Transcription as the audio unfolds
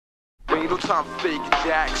Ain't no time for fake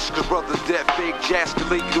jacks. The brother that fake jacks can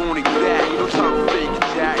lay you on it back. Ain't no time for fake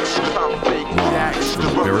jacks. No time for fake jacks. The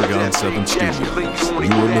brother that fake jacks can lay you on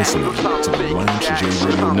it back. Ain't no time for fake jacks.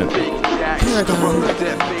 No time for fake jacks. The brother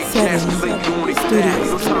that fake jacks can lay you on it back. Ain't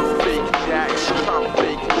no time for fake jacks. No time for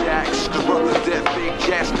fake jacks. The brother that fake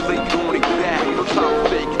jacks can lay you on it back. Ain't no time for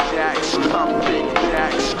fake jacks. No time for fake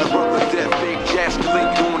jacks. The brother that fake jacks can lay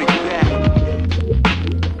you on it back.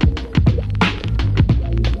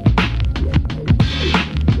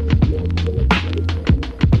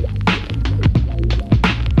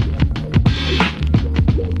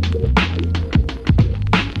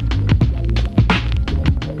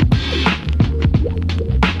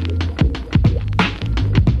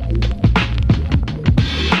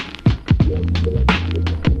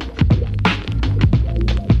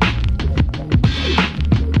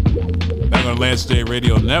 Lance J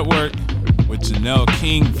Radio Network with Janelle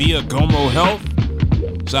King via GoMo Health.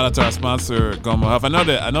 Shout out to our sponsor, GoMo Health.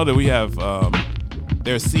 I know that we have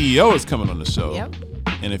their CEO is coming on the show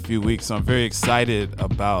in a few weeks, so I'm very excited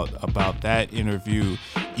about that interview.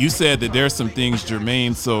 You said that there's some things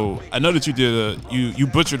germane, so I know that you did you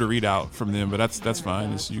butchered a readout from them, but that's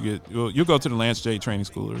fine. You'll go to the Lance J Training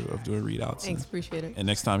School of doing readouts. Thanks, appreciate it. And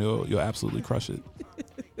next time you'll absolutely crush it.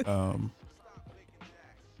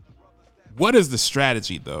 What is the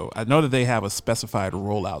strategy, though? I know that they have a specified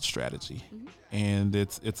rollout strategy, and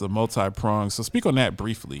it's a multi-pronged. So speak on that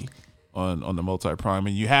briefly, on the multi-pronged. I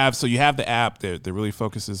mean, you have the app that really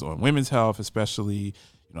focuses on women's health, especially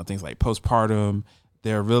things like postpartum.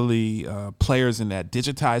 They're really players in that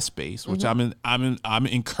digitized space, which I'm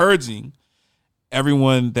encouraging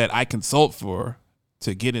everyone that I consult for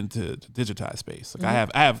to get into the digitized space. Like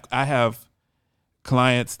I have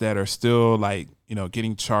clients that are still like,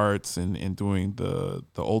 getting charts and doing the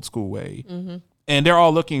old school way. And they're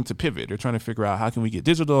all looking to pivot. They're trying to figure out, how can we get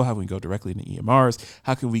digital? How can we go directly into EMRs?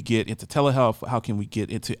 How can we get into telehealth? How can we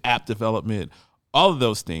get into app development? All of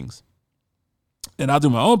those things. And I'll do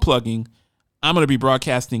my own plugging. I'm going to be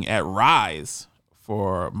broadcasting at Rise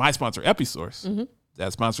for my sponsor, Episource,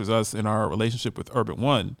 that sponsors us in our relationship with Urban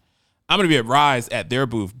One. I'm going to be at Rise at their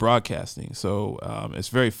booth broadcasting. So it's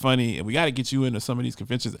very funny. And we got to get you into some of these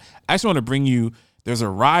conventions. I actually want to bring you, there's a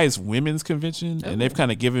Rise Women's Convention, and they've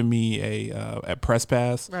kind of given me a press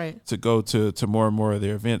pass to go to more and more of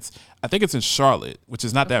their events. I think it's in Charlotte, which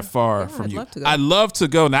is not that far from you. I'd love to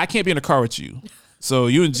go. Now, I can't be in a car with you. So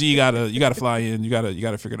you and G you gotta fly in. You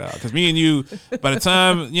gotta figure it out, because me and you, by the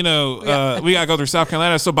time we gotta go through South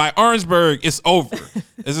Carolina. So by Orangeburg, it's over.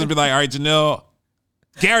 It's gonna be like, all right, Janelle,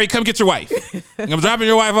 Gary, come get your wife. I'm dropping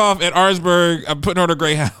your wife off at Orangeburg. I'm putting her on a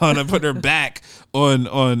Greyhound. I'm putting her back on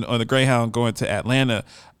the Greyhound going to Atlanta.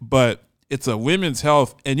 But it's a women's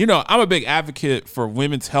health. And, I'm a big advocate for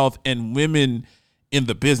women's health and women in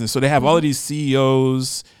the business. So they have all of these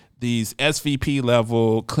CEOs, these SVP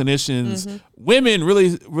level clinicians, women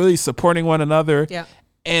really, really supporting one another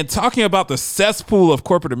and talking about the cesspool of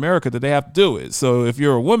corporate America that they have to do it. So if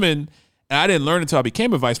you're a woman, and I didn't learn until I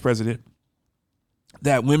became a vice president,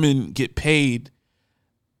 that women get paid,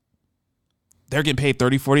 they're getting paid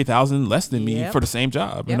 $30,000, $40,000 less than me for the same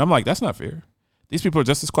job. And I'm like, that's not fair. These people are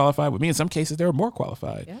just as qualified with me. In some cases, they're more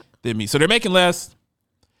qualified than me. So they're making less.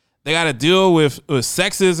 They got to deal with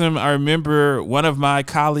sexism. I remember one of my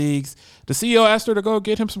colleagues, the CEO asked her to go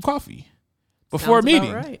get him some coffee before a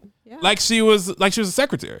meeting. Right. Yeah. Like she was a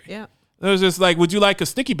secretary. Yeah. It was just like, would you like a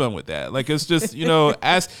sticky bun with that? Like, it's just,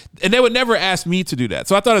 and they would never ask me to do that.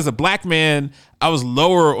 So I thought as a black man, I was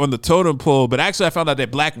lower on the totem pole, but actually I found out that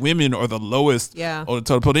black women are the lowest on the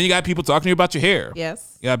totem pole. Then you got people talking to you about your hair.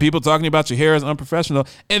 Yes. You got people talking about your hair as unprofessional.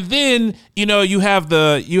 And then, you have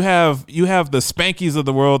the Spankies of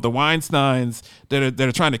the world, the Weinsteins that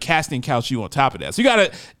are trying to casting couch you on top of that. So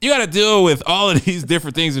you gotta deal with all of these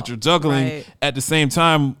different things that you're juggling at the same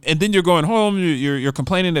time. And then you're going home, you're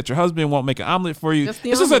complaining that your husband won't make an omelet for you.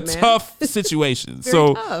 This is a tough situation.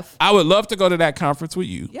 So tough. I would love to go to that conference with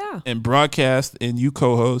you and broadcast and you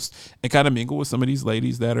co-host and kind of mingle with some of these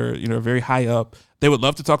ladies that are, very high up. They would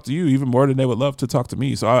love to talk to you even more than they would love to talk to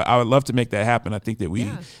me. So I would love to make that happen. I think that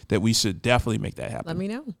we should definitely make that happen. Let me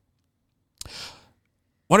know.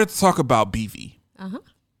 Wanted to talk about BV.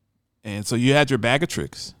 And so you had your bag of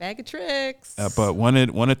tricks. But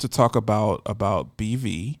wanted to talk about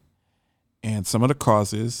BV and some of the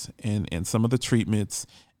causes and some of the treatments.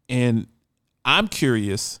 And I'm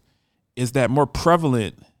curious, is that more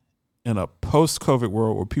prevalent in a post-COVID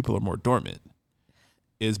world where people are more dormant?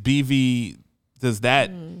 Is BV,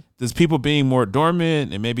 does people being more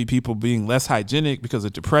dormant and maybe people being less hygienic because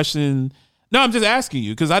of depression No, I'm just asking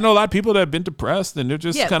you because I know a lot of people that have been depressed and they're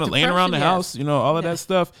just kind of laying around the house, all of that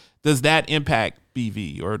stuff. Does that impact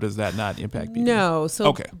BV or does that not impact BV? No.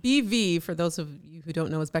 So BV, for those of you who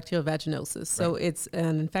don't know, is bacterial vaginosis. So it's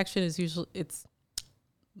an infection. It's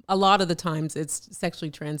a lot of the times it's sexually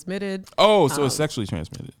transmitted. Oh, so it's sexually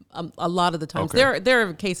transmitted. A lot of the times. There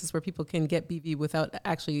are cases where people can get BV without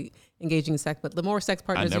actually engaging in sex, but the more sex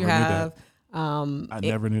partners you have, I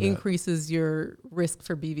never knew that. Increases your risk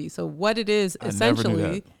for BV. So what it is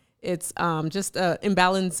essentially, it's just an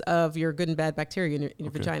imbalance of your good and bad bacteria in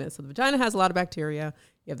your vagina. So the vagina has a lot of bacteria.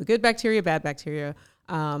 You have the good bacteria, bad bacteria.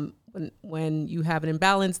 When you have an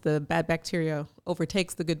imbalance, the bad bacteria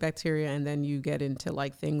overtakes the good bacteria, and then you get into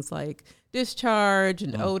like things like discharge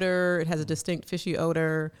and odor. It has a distinct fishy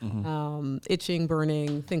odor, itching,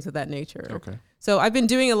 burning, things of that nature. Okay. So I've been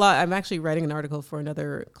doing a lot. I'm actually writing an article for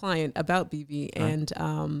another client about BV, and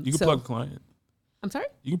you can plug the client. I'm sorry?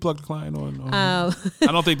 You can plug the client on. I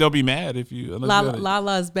don't think they'll be mad if you.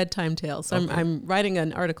 Lala's bedtime tale. So I'm writing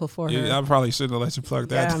an article for her. Yeah, I probably shouldn't have let you plug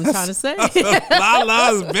that. Yeah, I'm trying to say.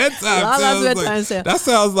 Lala's bedtime Lala's bedtime tale. That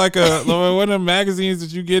sounds like one of the magazines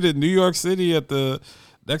that you get in New York City at the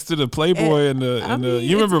next to the Playboy and the.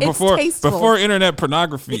 You remember before internet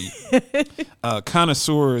pornography,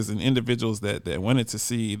 connoisseurs and individuals that wanted to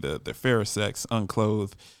see the fairer sex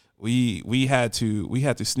unclothed. We had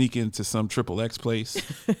to sneak into some XXX place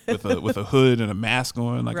with a hood and a mask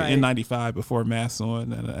on, like an N95 before a mask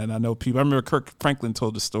on. And I know people. I remember Kirk Franklin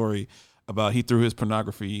told the story about he threw his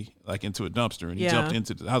pornography like into a dumpster and he jumped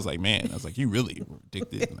into it. I was like, you really were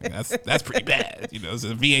addicted. Like, that's pretty bad. It's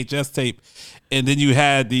a VHS tape. And then you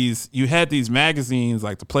had these magazines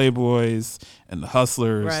like the Playboys and the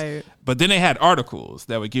Hustlers. Right. But then they had articles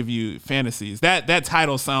that would give you fantasies. That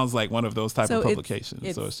title sounds like one of those type of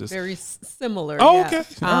publications. So it's just very similar. Oh, okay.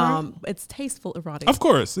 It's tasteful erotica. Of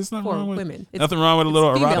course, it's not for wrong with women. Nothing wrong with a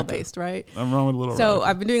little erotica. Female based, right? Nothing wrong with a little. So erotica.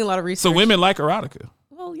 I've been doing a lot of research. So women like erotica.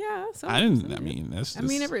 Well, yeah. So that's just.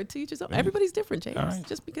 To each his own. Everybody's different, James. Right.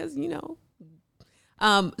 Just because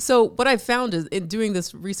So what I've found is in doing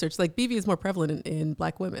this research, like BV is more prevalent in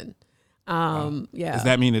Black women. Yeah. Does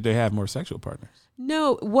that mean that they have more sexual partners?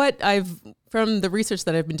 No, from the research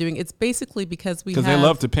that I've been doing, it's basically because they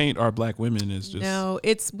love to paint our Black women as just. No,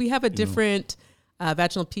 we have a different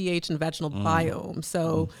vaginal pH and vaginal biome.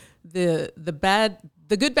 So the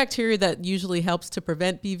good bacteria that usually helps to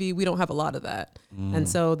prevent BV, we don't have a lot of that. And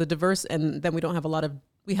so then we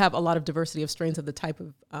have a lot of diversity of strains of the type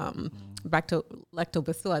of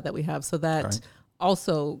lactobacilli that we have. So that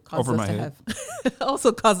also causes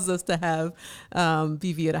us to have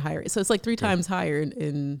BV at a higher rate. So it's like 3 times higher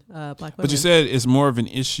in Black women. But you said it's more of an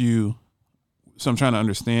issue. So I'm trying to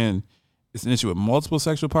understand. It's an issue with multiple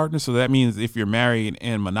sexual partners. So that means if you're married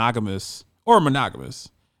and monogamous,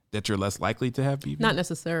 that you're less likely to have BV? Not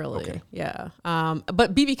necessarily. Okay. Yeah.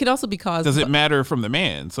 But BV could also be caused. Does it matter from the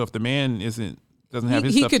man? So if the man doesn't have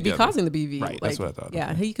his stuff he could together, be causing the BV. Right. That's what I thought.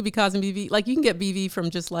 Yeah. Okay. He could be causing BV. Like you can get BV from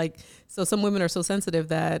just so some women are so sensitive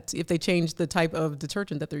that if they change the type of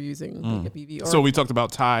detergent that they're using, they get BV. So we talked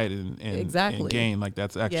about Tide and exactly. and Gain. Like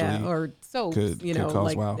that's actually. Or soaps, could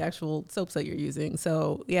cause, the actual soaps that you're using.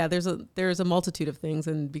 So yeah, there's a multitude of things.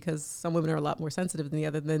 And because some women are a lot more sensitive than the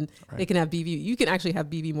other, then they can have BV. You can actually have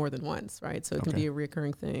BV more than once, right? So it can be a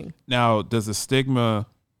recurring thing. Now, does the stigma,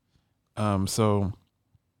 so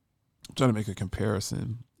I'm trying to make a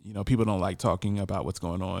comparison. People don't like talking about what's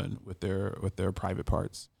going on with their private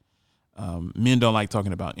parts. Men don't like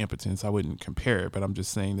talking about impotence. I wouldn't compare it, but I'm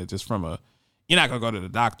just saying that you're not gonna go to the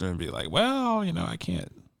doctor and be like, well, I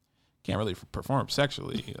can't really perform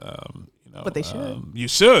sexually. But they should. You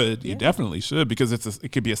should. Yeah. You definitely should because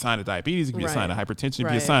it could be a sign of diabetes. It could be a sign of hypertension. It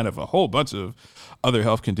could be a sign of a whole bunch of other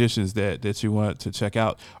health conditions that you want to check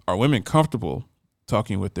out. Are women comfortable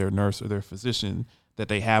talking with their nurse or their physician that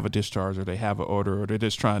they have a discharge or they have an odor or they're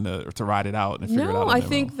just trying to ride it out and figure it out? No, I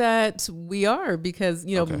think that we are because,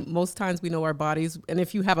 most times we know our bodies. And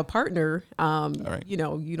if you have a partner, you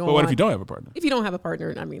don't But what if you don't have a partner? If you don't have a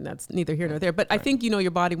partner, that's neither here nor there. But I think you know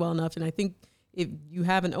your body well enough. And I think if you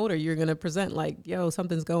have an odor, you're going to present like,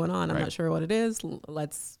 something's going on. I'm not sure what it is.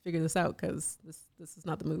 Let's figure this out because this is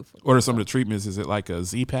not the move. What are some of the treatments? Is it like a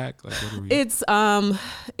Z-Pack? Like what are we?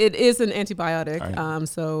 It is an antibiotic. Right.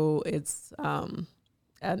 So it's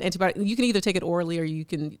an antibiotic. You can either take it orally or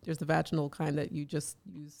there's the vaginal kind that you just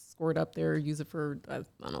squirt up there, use it for, 3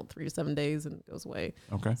 to 7 days and it goes away.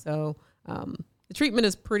 Okay. So the treatment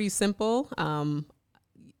is pretty simple.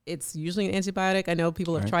 It's usually an antibiotic. I know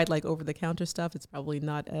people have tried like over-the-counter stuff. It's probably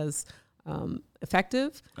not as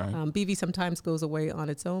effective. Right. BV sometimes goes away on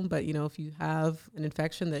its own, but if you have an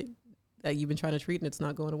infection that you've been trying to treat and it's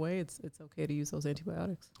not going away, it's okay to use those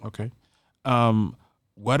antibiotics. Okay.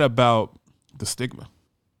 What about the stigma?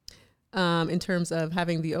 In terms of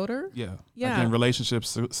having the odor? Yeah. Yeah. Like in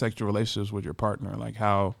relationships, sexual relationships with your partner, like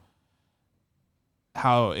how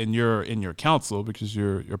in your counsel, because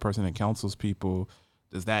you're a person that counsels people,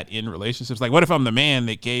 does that end relationships? Like, what if I'm the man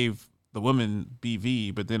that gave the woman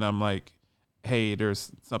BV, but then I'm like, hey,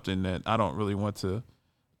 there's something that I don't really want to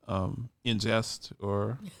ingest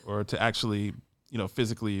or to actually,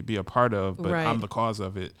 physically be a part of, but Right. I'm the cause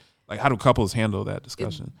of it. Like, how do couples handle that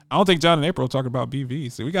discussion? I don't think John and April talk about BV,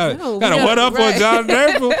 so we got to one up on John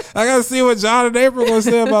and April. I got to see what John and April going to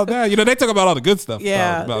say about that. They talk about all the good stuff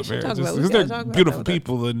about marriage, because they're beautiful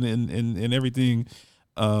people and everything.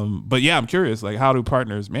 But yeah, I'm curious, like, how do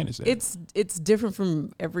partners manage that? It's different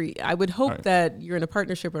from I would hope that you're in a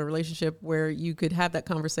partnership or a relationship where you could have that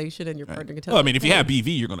conversation and your partner can tell. Well, I mean, if you have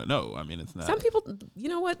BV, you're going to know. I mean, it's not. Some people, you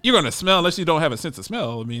know what? You're going to smell unless you don't have a sense of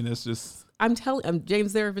smell. I mean, it's just. I'm telling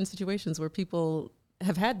James, there have been situations where people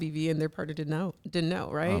have had BV and their partner didn't know,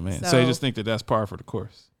 right? Oh man, so you just think that's par for the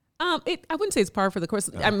course? I wouldn't say it's par for the course.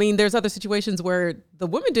 I mean, there's other situations where the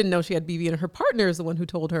woman didn't know she had BV and her partner is the one who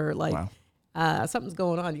told her, like, something's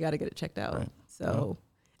going on. You got to get it checked out. Right. So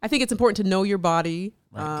I think it's important to know your body,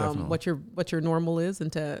 what your normal is,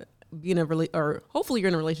 and to be in or hopefully you're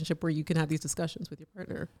in a relationship where you can have these discussions with your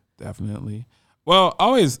partner. Definitely. Well,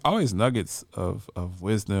 always nuggets of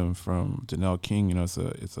wisdom from Janelle King.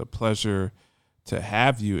 It's a pleasure to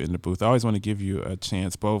have you in the booth. I always want to give you a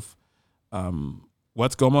chance, both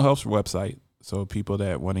what's GoMo Health's website, so people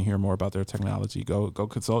that want to hear more about their technology, go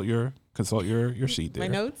consult your sheet there. My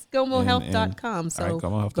notes, GoMoHealth.com. So right,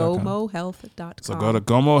 GoMoHealth.com. So go to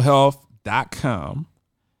GoMoHealth.com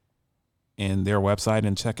and their website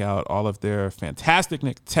and check out all of their fantastic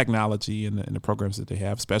technology and the programs that they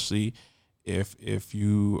have, especially if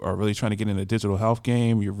you are really trying to get in the digital health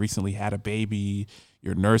game. You recently had a baby,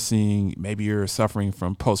 you're nursing, maybe you're suffering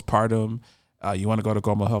from postpartum. You want to go to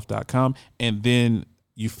GoMoHealth.com, and then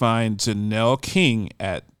you find Janelle King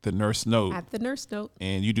at the Nurse Note. At the Nurse Note.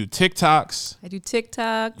 And you do TikToks. I do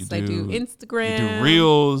TikToks. I do Instagram. You do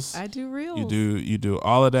Reels. I do Reels. You do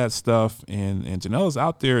all of that stuff. And Janelle's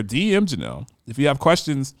out there. DM Janelle. If you have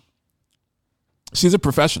questions, she's a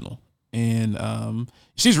professional. And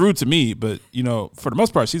she's rude to me, but, for the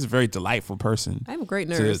most part, she's a very delightful person. I'm a great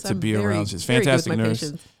nurse. To be around. She's a fantastic nurse.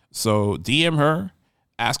 Patients. So DM her.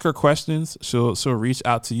 Ask her questions. She'll reach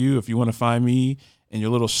out to you. If you want to find me and you're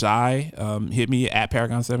a little shy, hit me at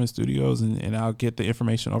Paragon 7 Studios and I'll get the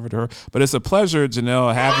information over to her. But it's a pleasure,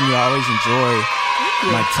 Janelle, having you. I always enjoy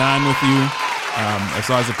my time with you. It's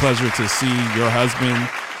always a pleasure to see your husband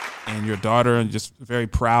and your daughter, and just very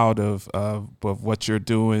proud of what you're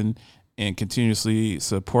doing and continuously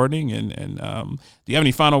supporting. And do you have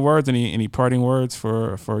any final words, any parting words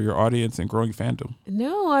for your audience and growing fandom?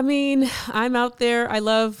 No, I mean, I'm out there. I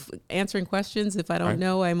love answering questions. If I don't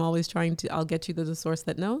know, I'm always I'll get you to the source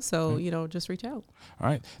that knows. So, just reach out. All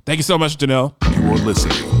right. Thank you so much, Janelle. You are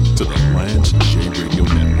listening to the Lance J Radio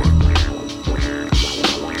Network.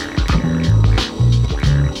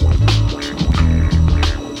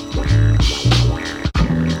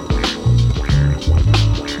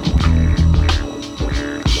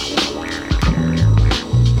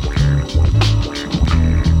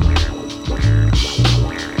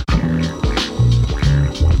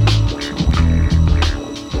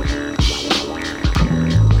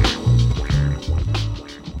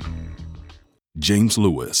 James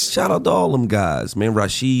Lewis. Shout out to all them guys, man.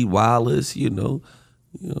 Rasheed Wallace, Katino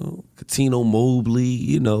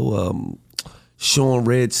Mobley, Sean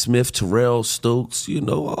Red Smith, Terrell Stokes,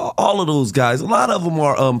 all of those guys. A lot of them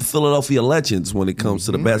are Philadelphia legends when it comes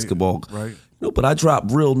to the basketball. Right. But I drop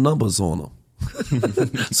real numbers on them.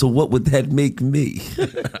 So what would that make me?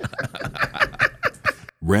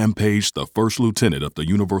 Rampage, the first lieutenant of the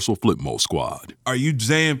Universal Flipmo Squad. Are you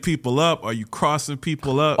jaying people up? Are you crossing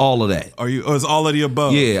people up? All of that. Or is all of the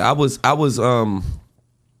above? Yeah, I was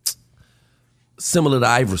similar to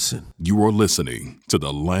Iverson. You are listening to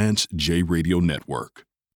the Lance J Radio Network.